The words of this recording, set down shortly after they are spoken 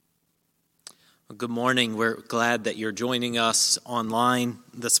Good morning. We're glad that you're joining us online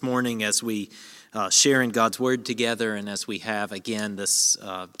this morning as we share in God's Word together and as we have, again, this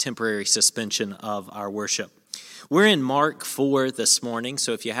temporary suspension of our worship. We're in Mark 4 this morning,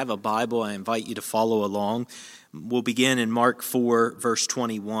 so if you have a Bible, I invite you to follow along. We'll begin in Mark 4, verse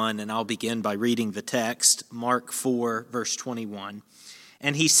 21, and I'll begin by reading the text. Mark 4, verse 21.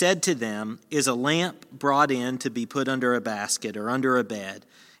 And he said to them, "Is a lamp brought in to be put under a basket or under a bed,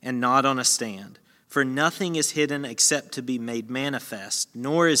 and not on a stand? For nothing is hidden except to be made manifest,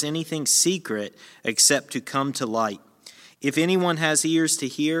 nor is anything secret except to come to light. If anyone has ears to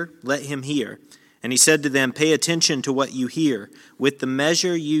hear, let him hear." And he said to them, "Pay attention to what you hear. With the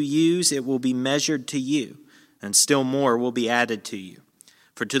measure you use, it will be measured to you, and still more will be added to you.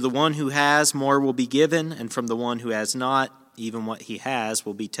 For to the one who has, more will be given, and from the one who has not, even what he has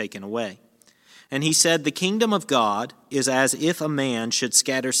will be taken away." And he said, "The kingdom of God is as if a man should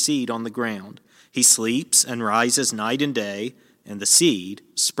scatter seed on the ground. He sleeps and rises night and day, and the seed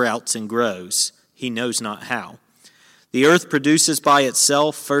sprouts and grows. He knows not how. The earth produces by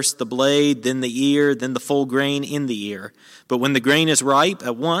itself first the blade, then the ear, then the full grain in the ear. But when the grain is ripe,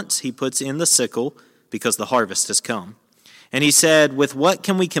 at once he puts in the sickle, because the harvest has come." And he said, "With what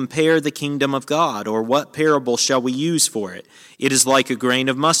can we compare the kingdom of God, or what parable shall we use for it? It is like a grain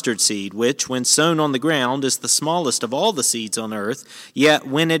of mustard seed, which, when sown on the ground, is the smallest of all the seeds on earth. Yet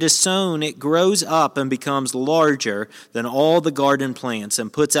when it is sown, it grows up and becomes larger than all the garden plants,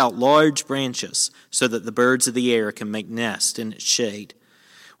 and puts out large branches, so that the birds of the air can make nest in its shade."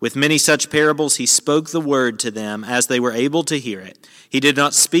 With many such parables he spoke the word to them as they were able to hear it. He did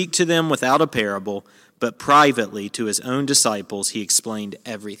not speak to them without a parable, but privately to his own disciples he explained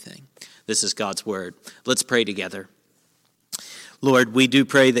everything. This is God's word. Let's pray together. Lord, we do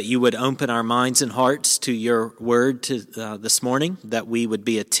pray that you would open our minds and hearts to your word this morning, that we would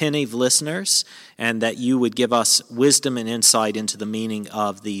be attentive listeners, and that you would give us wisdom and insight into the meaning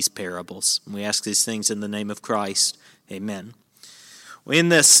of these parables. We ask these things in the name of Christ. Amen. In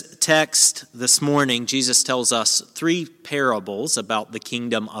this text this morning, Jesus tells us three parables about the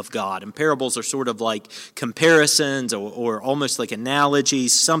kingdom of God. And parables are sort of like comparisons or almost like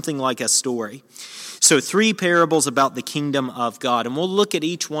analogies, something like a story. So three parables about the kingdom of God. And we'll look at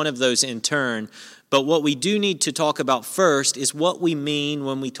each one of those in turn. But what we do need to talk about first is what we mean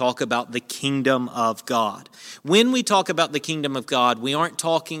when we talk about the kingdom of God. When we talk about the kingdom of God, we aren't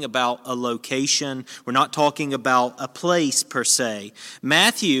talking about a location. We're not talking about a place per se.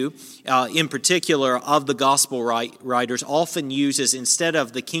 Matthew, in particular, of the gospel writers, often uses, instead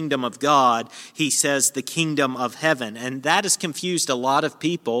of the kingdom of God, he says the kingdom of heaven. And that has confused a lot of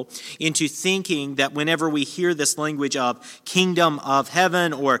people into thinking that whenever we hear this language of kingdom of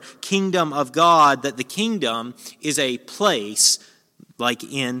heaven or kingdom of God, that the kingdom is a place like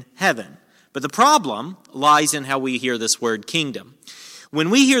in heaven. But the problem lies in how we hear this word kingdom.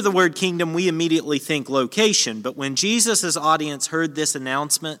 When we hear the word kingdom, we immediately think location. But when Jesus' audience heard this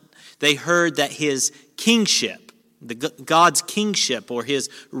announcement, they heard that his kingship, God's kingship or his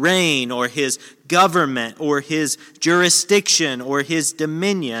reign or his government or his jurisdiction or his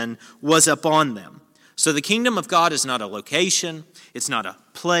dominion was upon them. So the kingdom of God is not a location, it's not a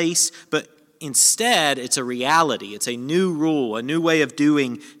place, but instead, it's a reality. It's a new rule, a new way of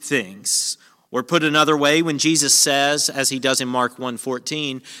doing things. Or put another way, when Jesus says, as he does in Mark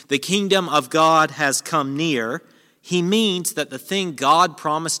 1:14, the kingdom of God has come near, he means that the thing God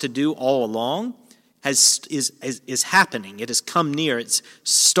promised to do all along is happening. It has come near. It's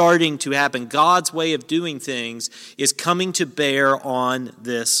starting to happen. God's way of doing things is coming to bear on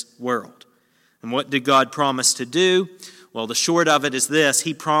this world. And what did God promise to do? Well, the short of it is this: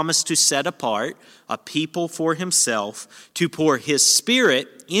 he promised to set apart a people for himself, to pour his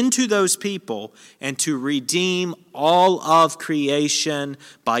Spirit into those people, and to redeem all of creation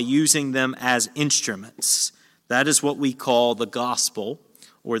by using them as instruments. That is what we call the gospel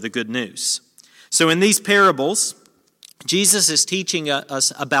or the good news. So in these parables, Jesus is teaching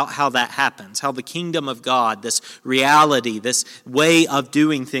us about how that happens, how the kingdom of God, this reality, this way of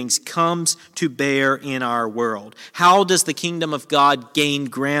doing things, comes to bear in our world. How does the kingdom of God gain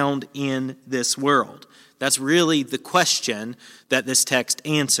ground in this world? That's really the question that this text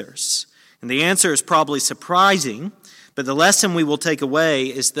answers. And the answer is probably surprising, but the lesson we will take away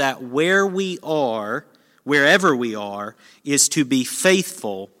is that wherever we are, is to be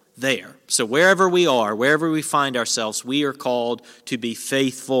faithful there. So wherever we are, wherever we find ourselves, we are called to be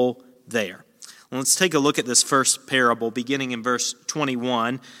faithful there. Well, let's take a look at this first parable, beginning in verse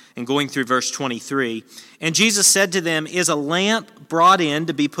 21 and going through verse 23. And Jesus said to them, "Is a lamp brought in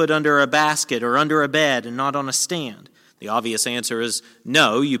to be put under a basket or under a bed and not on a stand? The obvious answer is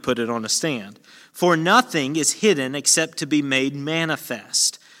no, you put it on a stand. For nothing is hidden except to be made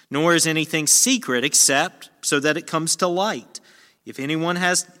manifest, nor is anything secret except so that it comes to light. If anyone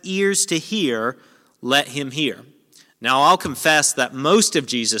has ears to hear, let him hear. Now, I'll confess that most of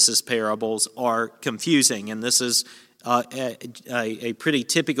Jesus' parables are confusing, and this is a pretty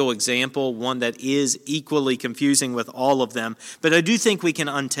typical example, one that is equally confusing with all of them, but I do think we can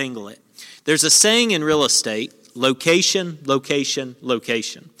untangle it. There's a saying in real estate, location, location,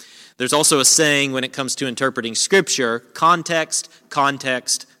 location. There's also a saying when it comes to interpreting Scripture, context,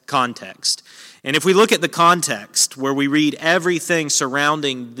 context, context. And if we look at the context, where we read everything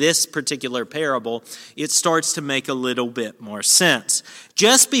surrounding this particular parable, it starts to make a little bit more sense.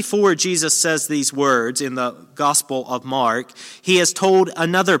 Just before Jesus says these words in the Gospel of Mark, he has told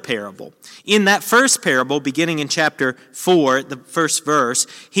another parable. In that first parable, beginning in chapter 4, the first verse,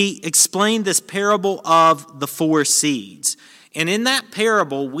 he explained this parable of the 4 seeds. And in that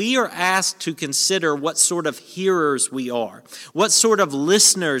parable, we are asked to consider what sort of hearers we are, what sort of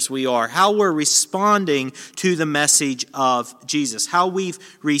listeners we are, how we're responding to the message of Jesus, how we've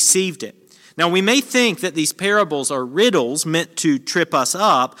received it. Now, we may think that these parables are riddles meant to trip us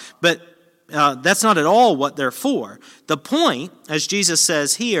up, but that's not at all what they're for. The point, as Jesus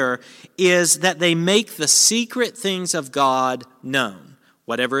says here, is that they make the secret things of God known.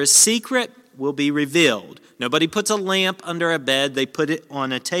 Whatever is secret will be revealed. Nobody puts a lamp under a bed. They put it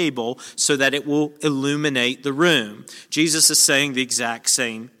on a table so that it will illuminate the room. Jesus is saying the exact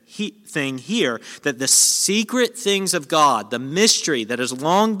same thing here, that the secret things of God, the mystery that has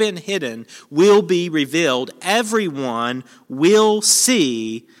long been hidden, will be revealed. Everyone will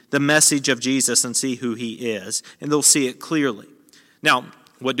see the message of Jesus and see who he is, and they'll see it clearly. Now,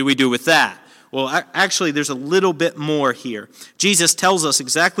 what do we do with that? Well, actually, there's a little bit more here. Jesus tells us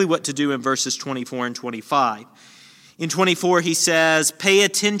exactly what to do in verses 24 and 25. In 24, he says, "Pay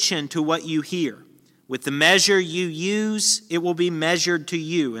attention to what you hear. With the measure you use, it will be measured to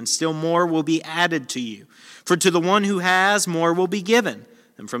you, and still more will be added to you. For to the one who has, more will be given,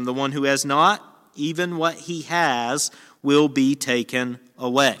 and from the one who has not, even what he has will be taken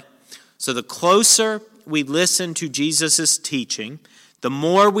away." So the closer we listen to Jesus' teaching, the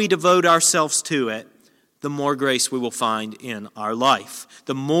more we devote ourselves to it, the more grace we will find in our life.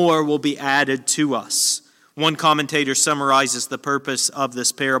 The more will be added to us. One commentator summarizes the purpose of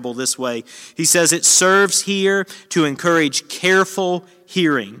this parable this way. He says it serves here to encourage careful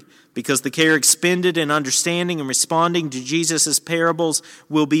hearing, because the care expended in understanding and responding to Jesus' parables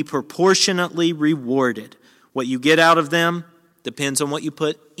will be proportionately rewarded. What you get out of them depends on what you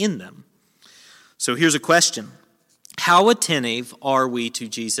put in them. So here's a question. How attentive are we to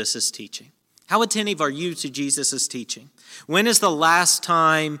Jesus' teaching? How attentive are you to Jesus' teaching? When is the last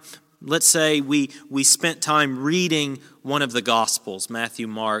time, let's say, we spent time reading one of the Gospels, Matthew,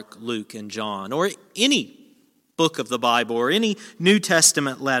 Mark, Luke, and John, or any book of the Bible, or any New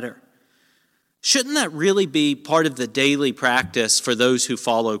Testament letter? Shouldn't that really be part of the daily practice for those who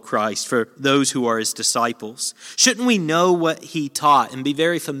follow Christ, for those who are his disciples? Shouldn't we know what he taught and be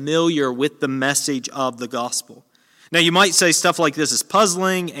very familiar with the message of the gospel? Now, you might say stuff like this is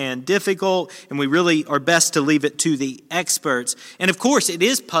puzzling and difficult, and we really are best to leave it to the experts. And of course, it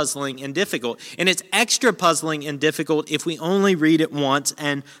is puzzling and difficult, and it's extra puzzling and difficult if we only read it once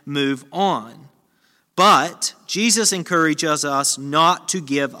and move on. But Jesus encourages us not to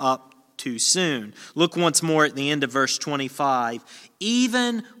give up too soon. Look once more at the end of verse 25.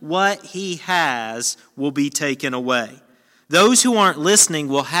 Even what he has will be taken away. Those who aren't listening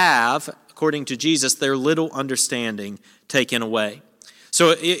will have, according to Jesus, their little understanding taken away.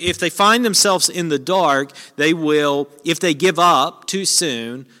 So if they find themselves in the dark, they will, if they give up too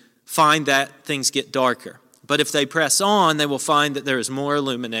soon, find that things get darker. But if they press on, they will find that there is more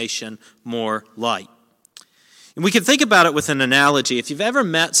illumination, more light. And we can think about it with an analogy. If you've ever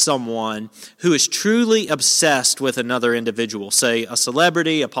met someone who is truly obsessed with another individual, say a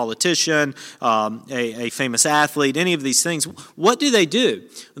celebrity, a politician, a famous athlete, any of these things, what do?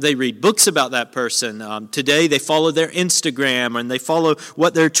 They read books about that person. Today they follow their Instagram and they follow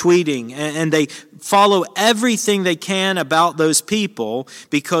what they're tweeting, and they follow everything they can about those people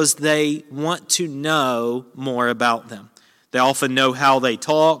because they want to know more about them. They often know how they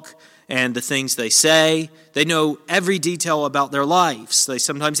talk and the things they say. They know every detail about their lives. They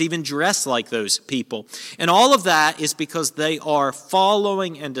sometimes even dress like those people. And all of that is because they are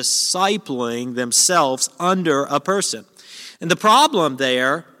following and discipling themselves under a person. And the problem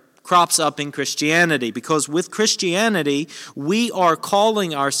there crops up in Christianity, because with Christianity, we are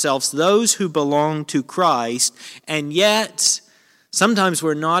calling ourselves those who belong to Christ, and yet sometimes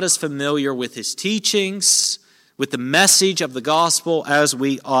we're not as familiar with his teachings. with the message of the gospel as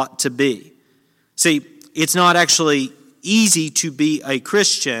we ought to be. See, it's not actually easy to be a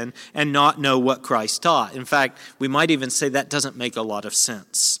Christian and not know what Christ taught. In fact, we might even say that doesn't make a lot of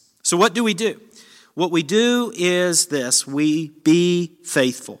sense. So what do? What we do is this: we be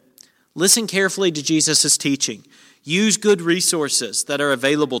faithful. Listen carefully to Jesus' teaching. Use good resources that are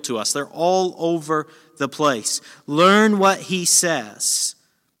available to us. They're all over the place. Learn what he says.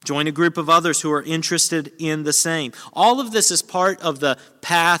 Join a group of others who are interested in the same. All of this is part of the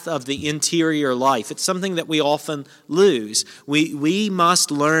path of the interior life. It's something that we often lose. We must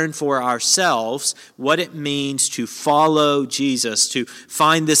learn for ourselves what it means to follow Jesus, to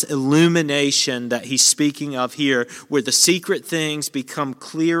find this illumination that he's speaking of here, where the secret things become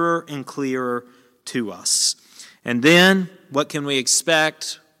clearer and clearer to us. And then, what can we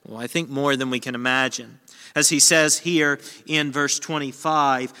expect? Well, I think more than we can imagine. As he says here in verse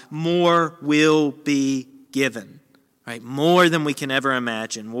 25, more will be given. Right? More than we can ever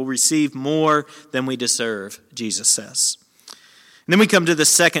imagine. We'll receive more than we deserve, Jesus says. And then we come to the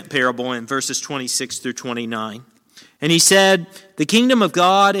second parable in verses 26 through 29. And he said, "The kingdom of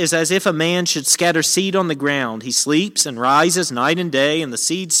God is as if a man should scatter seed on the ground. He sleeps and rises night and day, and the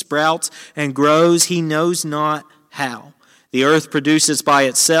seed sprouts and grows, he knows not how. The earth produces by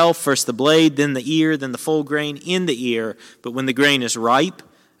itself first the blade, then the ear, then the full grain in the ear. But when the grain is ripe,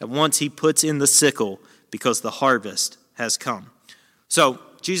 at once he puts in the sickle, because the harvest has come." So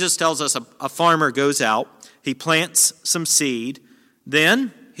Jesus tells us a farmer goes out, he plants some seed,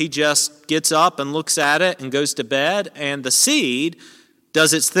 then he just gets up and looks at it and goes to bed, and the seed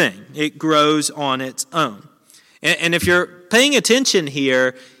does its thing. It grows on its own. And if you're paying attention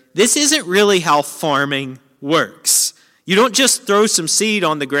here, this isn't really how farming works. You don't just throw some seed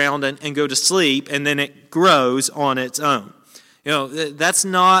on the ground and go to sleep, and then it grows on its own. That's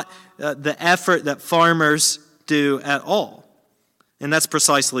not the effort that farmers do at all. And that's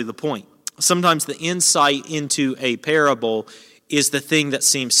precisely the point. Sometimes the insight into a parable is the thing that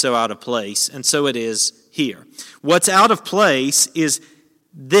seems so out of place, and so it is here. What's out of place is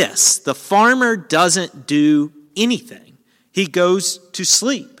this: the farmer doesn't do anything. He goes to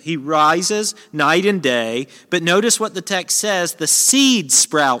sleep. He rises night and day. But notice what the text says: the seed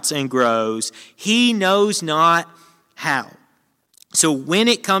sprouts and grows. He knows not how. So when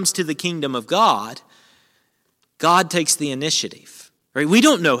it comes to the kingdom of God, God takes the initiative. Right? We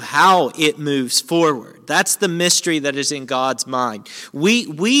don't know how it moves forward. That's the mystery that is in God's mind.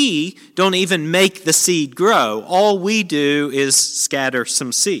 We don't even make the seed grow. All we do is scatter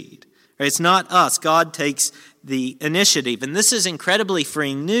some seed. Right? It's not us. God takes the initiative. And this is incredibly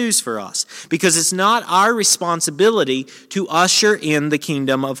freeing news for us, because it's not our responsibility to usher in the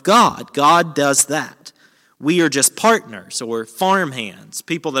kingdom of God. God does that. We are just partners or farmhands,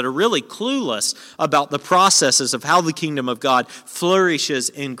 people that are really clueless about the processes of how the kingdom of God flourishes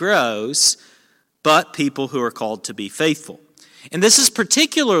and grows, but people who are called to be faithful. And this is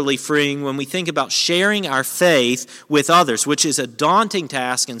particularly freeing when we think about sharing our faith with others, which is a daunting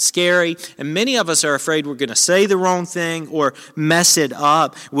task and scary. And many of us are afraid we're going to say the wrong thing or mess it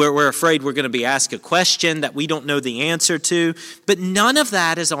up. We're afraid we're going to be asked a question that we don't know the answer to. But none of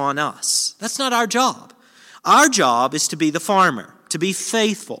that is on us. That's not our job. Our job is to be the farmer, to be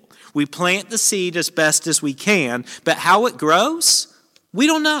faithful. We plant the seed as best as we can, but how it grows, we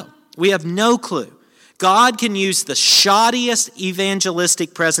don't know. We have no clue. God can use the shoddiest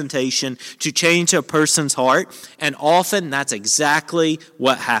evangelistic presentation to change a person's heart, and often that's exactly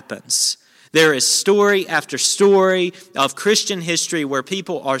what happens. There is story after story of Christian history where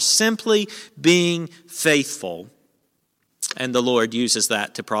people are simply being faithful, and the Lord uses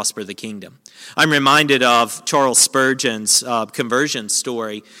that to prosper the kingdom. I'm reminded of Charles Spurgeon's conversion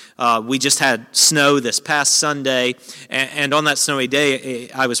story. We just had snow this past Sunday, and on that snowy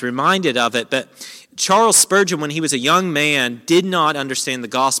day, I was reminded of it. But Charles Spurgeon, when he was a young man, did not understand the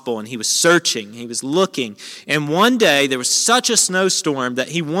gospel, and he was searching, he was looking. And one day, there was such a snowstorm that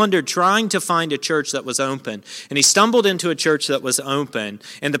he wandered trying to find a church that was open. And he stumbled into a church that was open,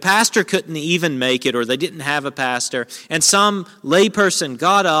 and the pastor couldn't even make it, or they didn't have a pastor. And some layperson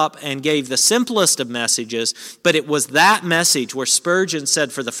got up and gave the simplest of messages, but it was that message where Spurgeon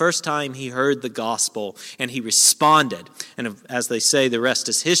said for the first time he heard the gospel, and he responded. And as they say, the rest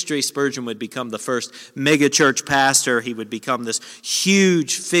is history. Spurgeon would become the first megachurch pastor. He would become this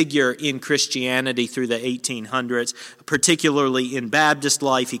huge figure in Christianity through the 1800s, particularly in Baptist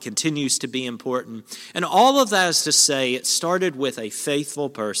life. He continues to be important. And all of that is to say, it started with a faithful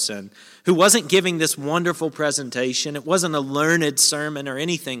person who wasn't giving this wonderful presentation. It wasn't a learned sermon or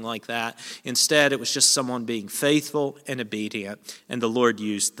anything like that. Instead, it was just someone being faithful and obedient, and the Lord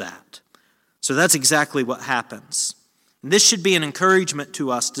used that. So that's exactly what happens. And this should be an encouragement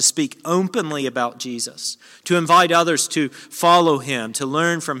to us to speak openly about Jesus, to invite others to follow him, to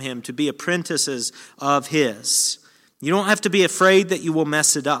learn from him, to be apprentices of his. You don't have to be afraid that you will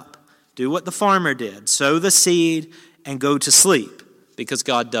mess it up. Do what the farmer did. Sow the seed and go to sleep, because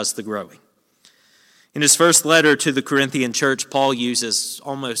God does the growing. In his first letter to the Corinthian church, Paul uses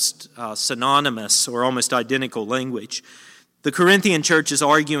almost synonymous or almost identical language. The Corinthian church is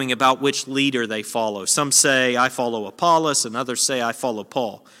arguing about which leader they follow. Some say, I follow Apollos, and others say, I follow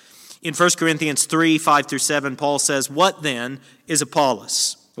Paul. In 1 Corinthians 3, 5 through 7, Paul says, what then is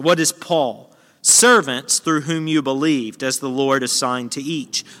Apollos? What is Paul? Servants through whom you believed, as the Lord assigned to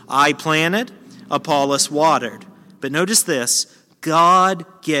each. I planted, Apollos watered. But notice this, God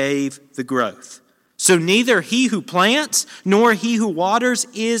gave the growth. So neither he who plants nor he who waters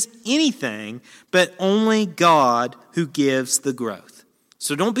is anything, but only God who gives the growth.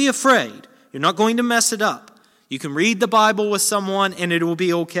 So don't be afraid. You're not going to mess it up. You can read the Bible with someone and it will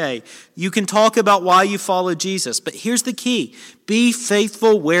be okay. You can talk about why you follow Jesus. But here's the key. Be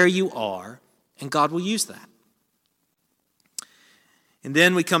faithful where you are, and God will use that. And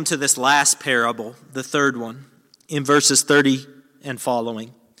then we come to this last parable, the third one, in verses 30 and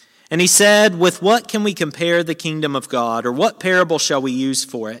following. And he said, with what can we compare the kingdom of God, or what parable shall we use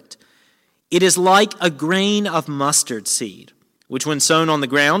for it? It is like a grain of mustard seed, which when sown on the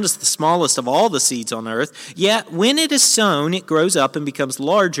ground is the smallest of all the seeds on earth. Yet when it is sown, it grows up and becomes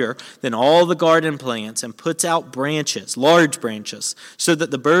larger than all the garden plants and puts out branches, large branches, so that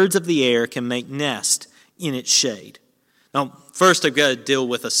the birds of the air can make nest in its shade. Now, first I've got to deal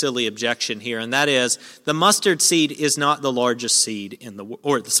with a silly objection here, and that is the mustard seed is not the largest seed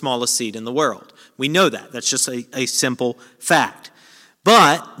or the smallest seed in the world. We know that. That's just a simple fact.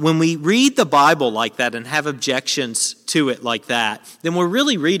 But when we read the Bible like that and have objections to it like that, then we're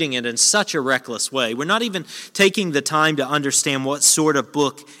really reading it in such a reckless way. We're not even taking the time to understand what sort of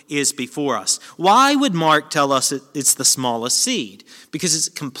book is before us. Why would Mark tell us it's the smallest seed? Because it's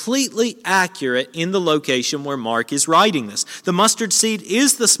completely accurate in the location where Mark is writing this. The mustard seed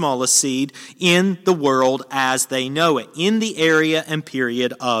is the smallest seed in the world as they know it, in the area and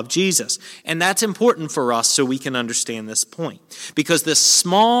period of Jesus. And that's important for us so we can understand this point. Because this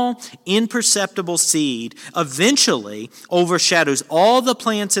small, imperceptible seed eventually overshadows all the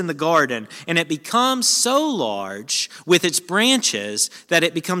plants in the garden, and it becomes so large with its branches that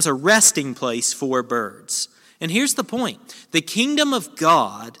it becomes a resting place for birds. And here's the point. The kingdom of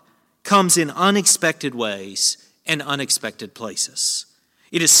God comes in unexpected ways and unexpected places.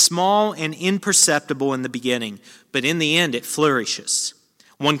 It is small and imperceptible in the beginning, but in the end it flourishes.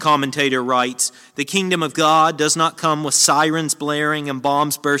 One commentator writes, the kingdom of God does not come with sirens blaring and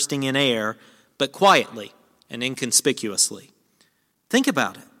bombs bursting in air, but quietly and inconspicuously. Think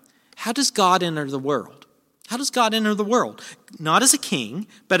about it. How does God enter the world? How does God enter the world? Not as a king,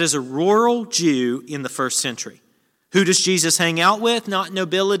 but as a rural Jew in the first century. Who does Jesus hang out with? Not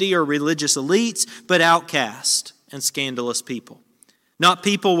nobility or religious elites, but outcast and scandalous people. Not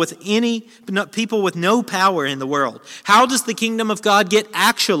people with no power in the world. How does the kingdom of God get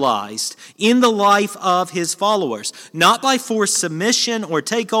actualized in the life of his followers? Not by forced submission or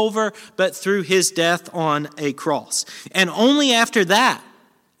takeover, but through his death on a cross. And only after that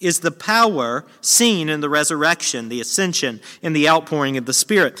is the power seen in the resurrection, the ascension, and the outpouring of the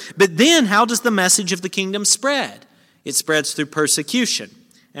Spirit. But then how does the message of the kingdom spread? It spreads through persecution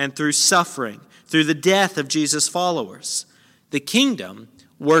and through suffering, through the death of Jesus' followers. The kingdom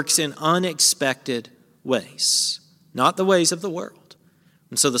works in unexpected ways, not the ways of the world.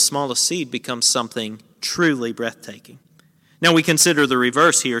 And so the smallest seed becomes something truly breathtaking. Now we consider the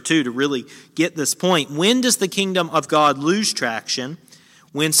reverse here too to really get this point. When does the kingdom of God lose traction?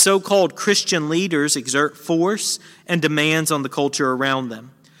 When so-called Christian leaders exert force and demands on the culture around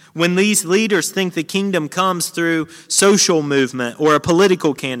them. When these leaders think the kingdom comes through social movement or a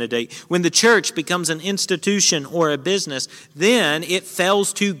political candidate, when the church becomes an institution or a business, then it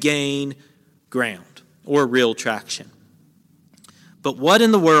fails to gain ground or real traction. But what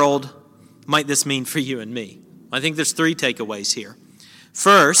in the world might this mean for you and me? I think there's 3 takeaways here.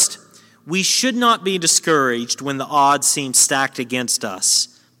 First, we should not be discouraged when the odds seem stacked against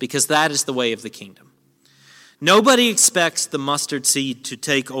us, because that is the way of the kingdom. Nobody expects the mustard seed to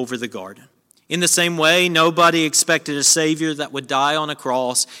take over the garden. In the same way, nobody expected a Savior that would die on a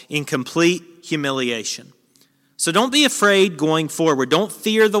cross in complete humiliation. So don't be afraid going forward. Don't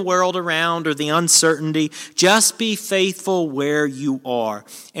fear the world around or the uncertainty. Just be faithful where you are.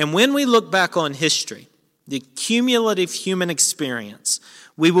 And when we look back on history, the cumulative human experience,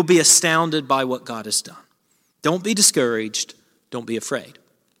 we will be astounded by what God has done. Don't be discouraged. Don't be afraid.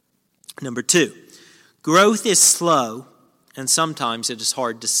 Number 2, growth is slow, and sometimes it is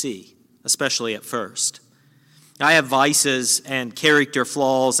hard to see, especially at first. I have vices and character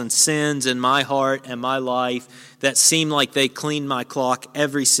flaws and sins in my heart and my life that seem like they clean my clock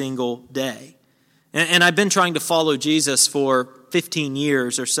every single day. And I've been trying to follow Jesus for 15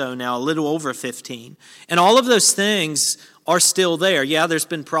 years or so now, a little over 15. And all of those things are still there. Yeah, there's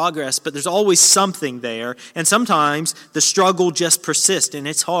been progress, but there's always something there. And sometimes the struggle just persists, and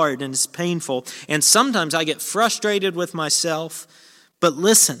it's hard and it's painful. And sometimes I get frustrated with myself. But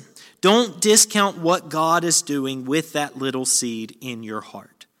listen, don't discount what God is doing with that little seed in your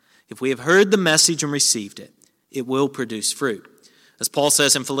heart. If we have heard the message and received it, it will produce fruit. As Paul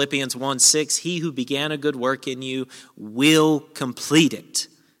says in Philippians 1:6, he who began a good work in you will complete it.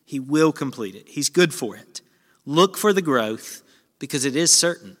 He will complete it. He's good for it. Look for the growth because it is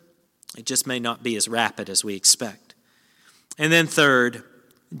certain. It just may not be as rapid as we expect. And then third,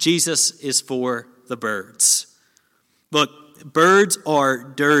 Jesus is for the birds. Look, birds are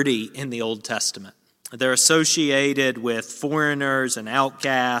dirty in the Old Testament. They're associated with foreigners and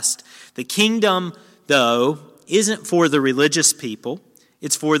outcasts. The kingdom, though, isn't for the religious people.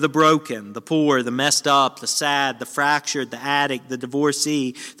 It's for the broken, the poor, the messed up, the sad, the fractured, the addict, the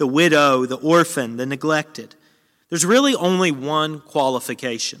divorcee, the widow, the orphan, the neglected. There's really only one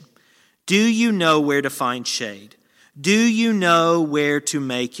qualification. Do you know where to find shade? Do you know where to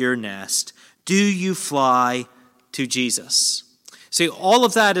make your nest? Do you fly to Jesus? See, all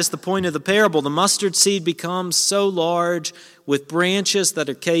of that is the point of the parable. The mustard seed becomes so large with branches that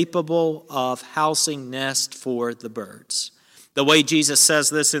are capable of housing nest for the birds. The way Jesus says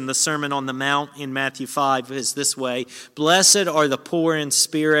this in the Sermon on the Mount in Matthew 5 is this way: "Blessed are the poor in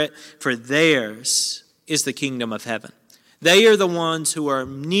spirit, for theirs is the kingdom of heaven." They are the ones who are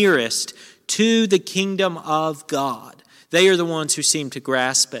nearest to the kingdom of God. They are the ones who seem to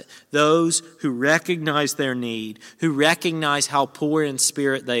grasp it. Those who recognize their need, who recognize how poor in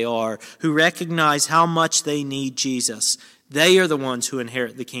spirit they are, who recognize how much they need Jesus. They are the ones who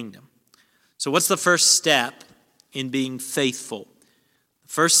inherit the kingdom. So what's the first step in being faithful?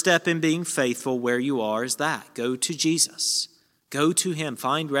 The first step in being faithful where you are is that. Go to Jesus. Go to him.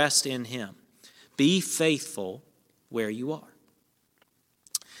 Find rest in him. Be faithful where you are.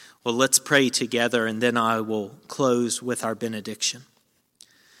 Well, let's pray together, and then I will close with our benediction.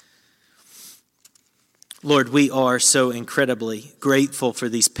 Lord, we are so incredibly grateful for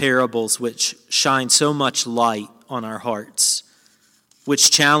these parables which shine so much light on our hearts, which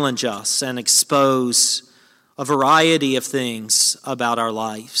challenge us and expose a variety of things about our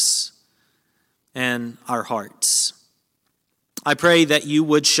lives and our hearts. I pray that you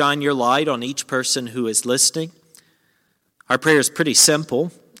would shine your light on each person who is listening. Our prayer is pretty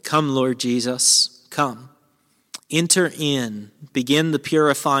simple. Come, Lord Jesus, come. Enter in, begin the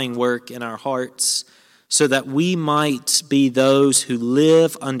purifying work in our hearts so that we might be those who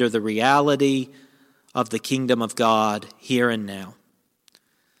live under the reality of the kingdom of God here and now.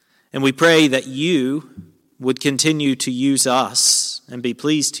 And we pray that you would continue to use us and be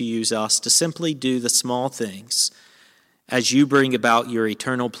pleased to use us to simply do the small things as you bring about your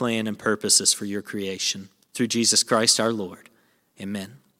eternal plan and purposes for your creation. Through Jesus Christ our Lord. Amen.